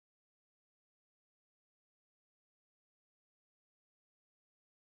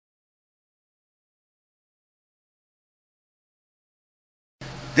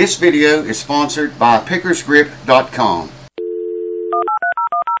This video is sponsored by pickersgrip.com.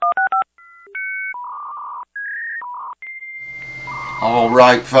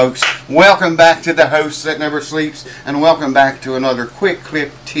 Alright folks, welcome back to the host that never sleeps, and welcome back to another quick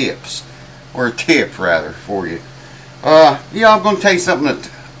clip tips, or tip rather, for you. Yeah, I'm going to tell you something that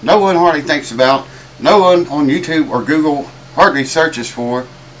no one hardly thinks about, no one on YouTube or Google hardly searches for,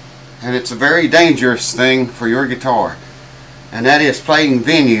 and it's a very dangerous thing for your guitar. And that is playing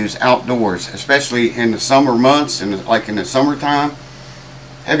venues outdoors, especially in the summer months, and like in the summertime.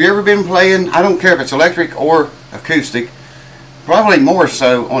 Have you ever been playing, I don't care if it's electric or acoustic, probably more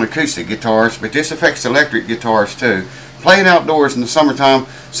so on acoustic guitars, but this affects electric guitars too. Playing outdoors in the summertime,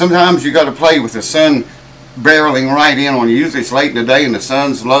 sometimes you got to play with the sun barreling right in on you. Usually it's late in the day and the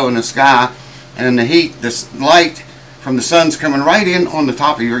sun's low in the sky, and the heat, this light from the sun's coming right in on the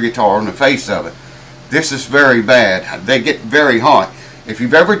top of your guitar, on the face of it. This is very bad. They get very hot. If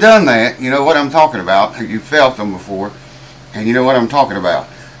you've ever done that, you know what I'm talking about. You've felt them before, and you know what I'm talking about.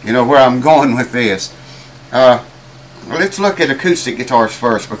 You know where I'm going with this. Let's look at acoustic guitars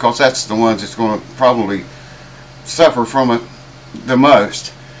first, because that's the ones that's going to probably suffer from it the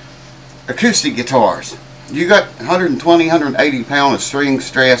most. Acoustic guitars. You got 120, 180 pound of string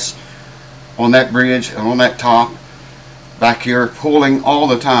stress on that bridge and on that top. Back here pulling all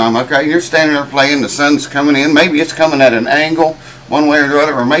the time. Okay, you're standing there playing, the sun's coming in, maybe it's coming at an angle one way or the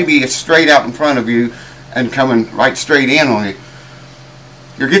other, or maybe it's straight out in front of you and coming right straight in on you.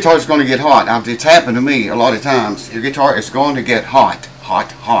 Your guitar is going to get hot. Now, it's happened to me a lot of times. Your guitar is going to get hot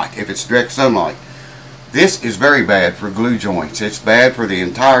if it's direct sunlight. This is very bad for glue joints. It's bad for the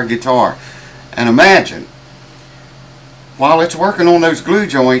entire guitar. And imagine, while it's working on those glue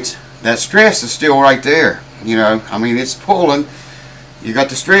joints, that stress is still right there. You know, I mean, it's pulling. You got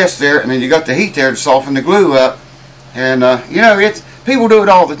the stress there, and then you got the heat there to soften the glue up. And you know, people do it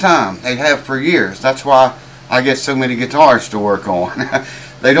all the time. They have for years. That's why I get so many guitars to work on.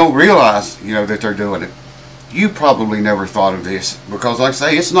 They don't realize, you know, that they're doing it. You probably never thought of this, because like I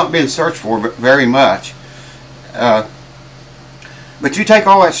say, it's not being searched for very much. But you take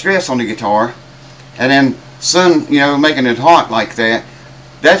all that stress on the guitar, and then sun, you know, making it hot like that,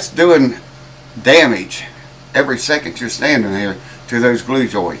 that's doing damage every second you're standing there to those glue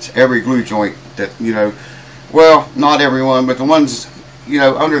joints. Every glue joint that, you know, well, not everyone, but the ones, you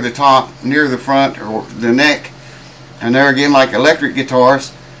know, under the top, near the front or the neck. And there again, like electric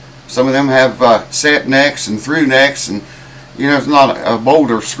guitars, some of them have set necks and through necks, and you know, it's not a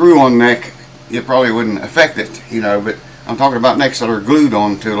boulder screw-on neck, it probably wouldn't affect it, you know, but I'm talking about necks that are glued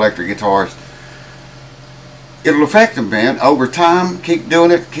on to electric guitars. It'll affect them, man. Over time, keep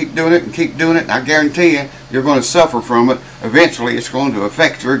doing it, and keep doing it. I guarantee you, you're going to suffer from it. Eventually, it's going to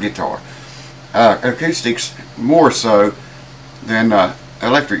affect your guitar. Acoustics more so than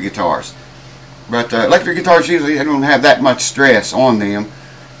electric guitars. But electric guitars usually they don't have that much stress on them,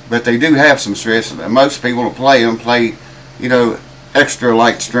 but they do have some stress. Most people who play them play, you know, extra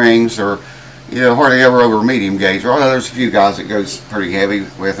light strings, or you know, hardly ever over medium gauge. Or there's a few guys that goes pretty heavy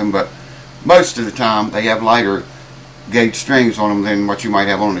with them, but most of the time they have lighter gauge strings on them than what you might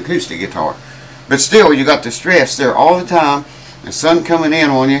have on an acoustic guitar. But still, you got the stress there all the time, the sun coming in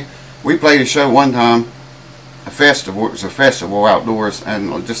on you. We played a show one time, a festival. It was a festival outdoors,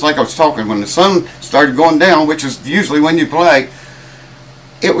 and just like I was talking, when the sun started going down, which is usually when you play,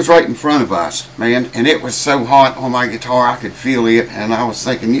 it was right in front of us, man, and it was so hot on my guitar I could feel it, and I was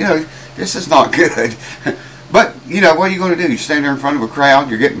thinking, you know, this is not good. But, you know, what are you going to do? You stand there in front of a crowd,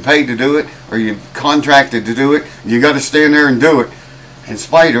 you're getting paid to do it, or you've contracted to do it, and you got to stand there and do it, in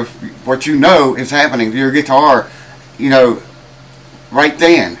spite of what you know is happening to your guitar, you know, right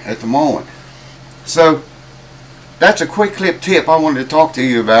then, at the moment. So, that's a quick clip tip I wanted to talk to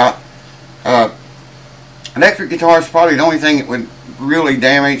you about. Electric guitar is probably the only thing it would really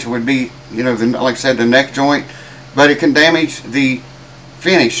damage would be, you know, like I said, the neck joint, but it can damage the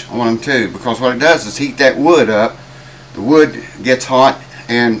finish on them too, because what it does is heat that wood up. The wood gets hot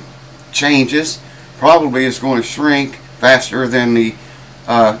and changes. Probably is going to shrink faster than the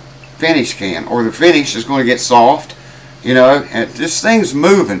finish can, or the finish is going to get soft, you know, and this thing's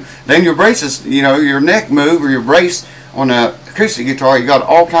moving. Then your braces, you know, your neck move, or your brace on a acoustic guitar, you got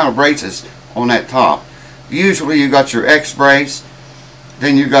all kind of braces on that top. Usually you got your X brace,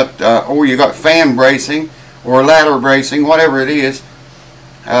 then you got or you got fan bracing or ladder bracing, whatever it is.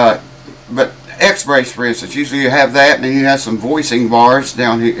 But X brace, for instance, usually you have that, and then you have some voicing bars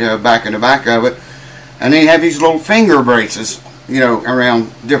down here, back in the back of it, and then you have these little finger braces, you know,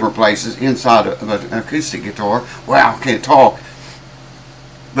 around different places inside of an acoustic guitar. Wow, can't talk.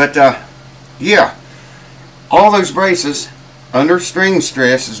 But yeah, all those braces under string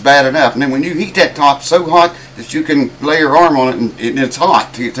stress is bad enough, and then when you heat that top so hot that you can lay your arm on it and it's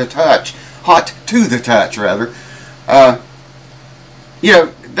hot to touch, hot to the touch rather, you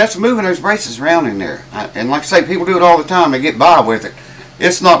know, that's moving those braces around in there. And like I say, people do it all the time. They get by with it.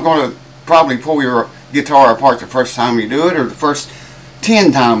 It's not going to probably pull your guitar apart the first time you do it, or the first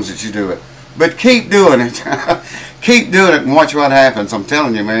 10 times that you do it. But keep doing it. Keep doing it and watch what happens. I'm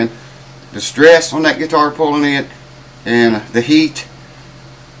telling you, man. The stress on that guitar pulling it, and the heat,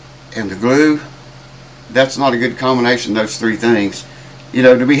 and the glue, that's not a good combination, those three things, you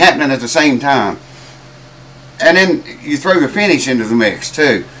know, to be happening at the same time. And then you throw the finish into the mix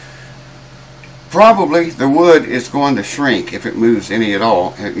too. Probably the wood is going to shrink if it moves any at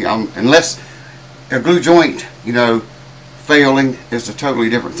all, unless a glue joint, you know, failing is a totally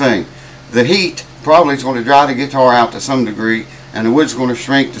different thing. The heat probably is going to dry the guitar out to some degree, and the wood's going to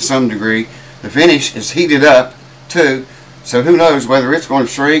shrink to some degree. The finish is heated up too, so who knows whether it's going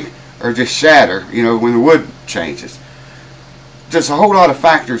to shrink or just shatter, you know, when the wood changes. Just a whole lot of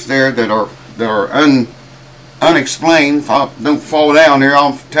factors there that are unexplained. Don't fall down there,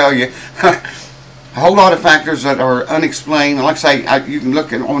 I'll tell you. A whole lot of factors that are unexplained. Like I say, you can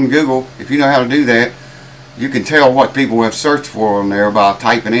look on Google, if you know how to do that. You can tell what people have searched for on there by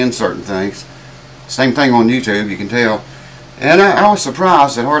typing in certain things. Same thing on YouTube, you can tell. And I was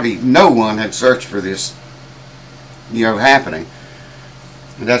surprised that hardly no one had searched for this, you know, happening.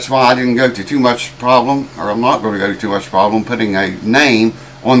 And that's why I didn't go to too much problem, or I'm not going to go to too much problem putting a name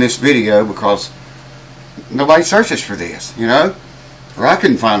on this video, because nobody searches for this, you know. Or I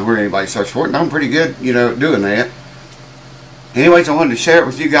couldn't find where anybody searched for it, and I'm pretty good, you know, at doing that. Anyways, I wanted to share it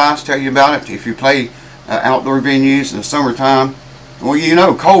with you guys, tell you about it. If you play outdoor venues in the summertime, well, you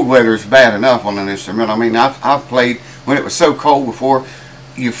know, cold weather is bad enough on an instrument. I mean, I've played when it was so cold before,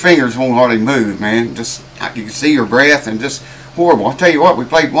 your fingers won't hardly move, man. Just, you can see your breath, and just horrible. I'll tell you what, we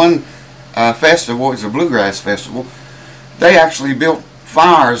played one festival, it was a bluegrass festival. They actually built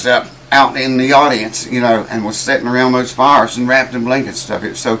fires out in the audience, you know, and was sitting around those fires and wrapped in blankets and stuff. It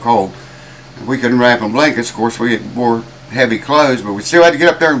was so cold. We couldn't wrap in blankets, of course. We wore heavy clothes, but we still had to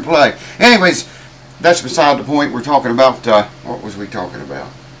get up there and play. Anyways, that's beside the point. We're talking about, what was we talking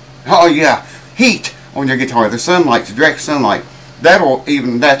about? Oh yeah, heat on your guitar. The sunlight, the direct sunlight.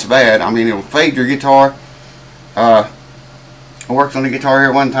 That's bad. I mean, it'll fade your guitar. I worked on a guitar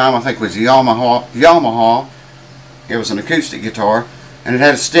here one time, I think it was a Yamaha. It was an acoustic guitar, and it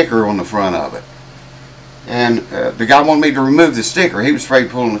had a sticker on the front of it. And the guy wanted me to remove the sticker. He was afraid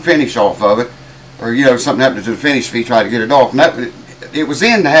of pulling the finish off of it, or, you know, something happened to the finish if he tried to get it off. And it was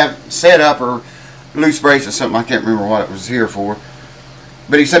in to have set up or loose brace or something. I can't remember what it was here for.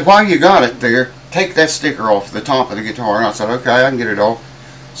 But he said, while you got it there, take that sticker off the top of the guitar. And I said, okay, I can get it off.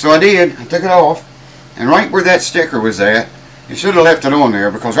 So I did. I took it off, and right where that sticker was at, you should have left it on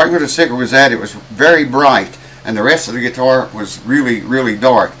there, because right where the sticker was at, it was very bright, and the rest of the guitar was really, really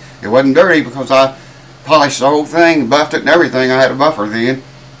dark. It wasn't dirty because I polished the whole thing, buffed it and everything. I had a buffer then.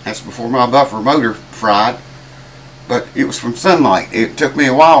 That's before my buffer motor fried. But it was from sunlight. It took me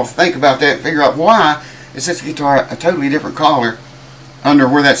a while to think about that and figure out why is this guitar a totally different color under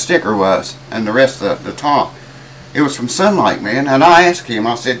where that sticker was and the rest of the top. It was from sunlight, man. And I asked him,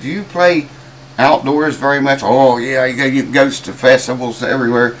 I said, do you play outdoors very much? Oh yeah, he goes to festivals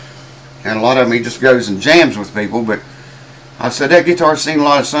everywhere, and a lot of them he just goes and jams with people. But I said, that guitar's seen a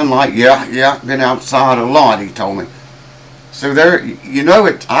lot of sunlight. Yeah, been outside a lot, he told me. So there, you know,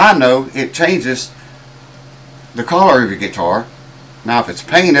 I know it changes the color of your guitar. Now if it's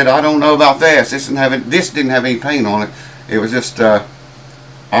painted, I don't know about this. This didn't have any paint on it. It was just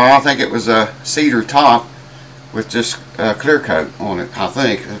I think it was a cedar top with just clear coat on it, I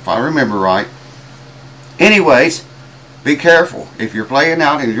think, if I remember right. Anyways, be careful. If you're playing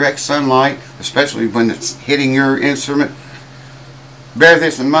out in direct sunlight, especially when it's hitting your instrument, bear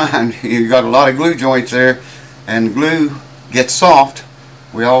this in mind. You've got a lot of glue joints there, and glue gets soft.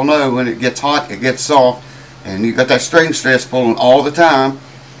 We all know when it gets hot, it gets soft, and you've got that string stress pulling all the time.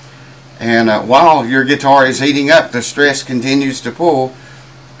 And while your guitar is heating up, the stress continues to pull,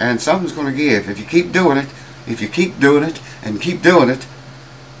 and something's going to give. If you keep doing it, and keep doing it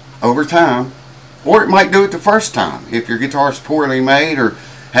over time, or it might do it the first time. If your guitar is poorly made or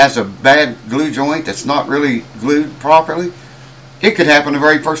has a bad glue joint that's not really glued properly, it could happen the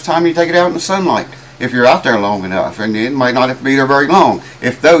very first time you take it out in the sunlight, if you're out there long enough. And it might not have to be there very long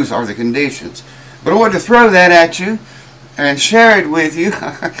if those are the conditions. But I wanted to throw that at you and share it with you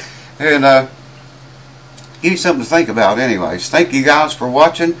and give you something to think about anyways. Thank you guys for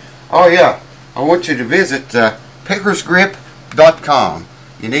watching. Oh yeah, I want you to visit pickersgrip.com.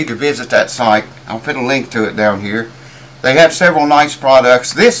 You need to visit that site. I'll put a link to it down here. They have several nice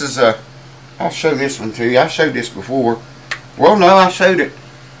products. This is a, I'll show this one to you. I showed this before. Well, no, I showed it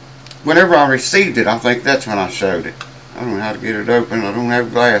whenever I received it. I think that's when I showed it. I don't know how to get it open. I don't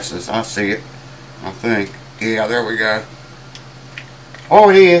have glasses. I see it, I think. Yeah, there we go. All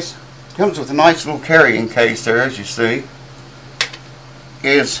it is, comes with a nice little carrying case there, as you see,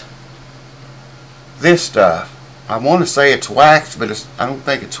 is this stuff. I want to say it's wax, but I don't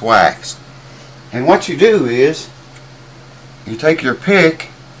think it's wax. And what you do is, you take your pick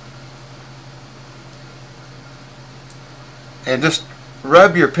and just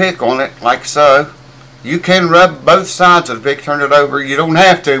rub your pick on it like so. You can rub both sides of the pick, turn it over. You don't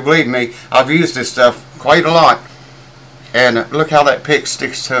have to, believe me. I've used this stuff quite a lot. And look how that pick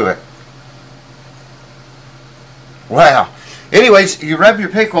sticks to it. Wow. Anyways, you rub your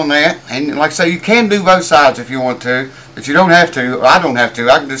pick on that, and like I say, you can do both sides if you want to, but you don't have to. I don't have to.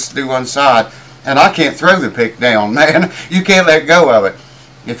 I can just do one side. And I can't throw the pick down, man. You can't let go of it.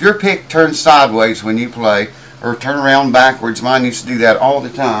 If your pick turns sideways when you play, or turn around backwards, mine used to do that all the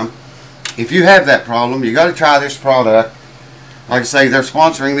time. If you have that problem, you got to try this product. Like I say, they're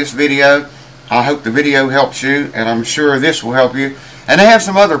sponsoring this video. I hope the video helps you, and I'm sure this will help you. And they have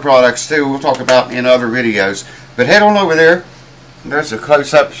some other products too we'll talk about in other videos. But head on over there. There's a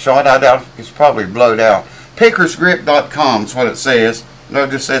close-up shot. I doubt it's probably blowed out. Pickersgrip.com is what it says. No, it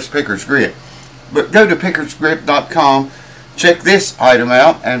just says Pickers Grip. But go to pickersgrip.com, check this item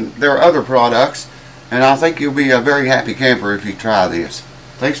out, and there are other products, and I think you'll be a very happy camper if you try this.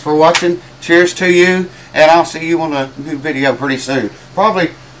 Thanks for watching. Cheers to you, and I'll see you on a new video pretty soon.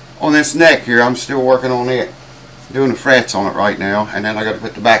 Probably on this neck here. I'm still working on it. Doing the frets on it right now, and then I got to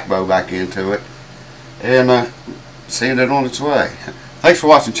put the back bow back into it, and send it on its way. Thanks for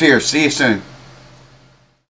watching. Cheers. See you soon.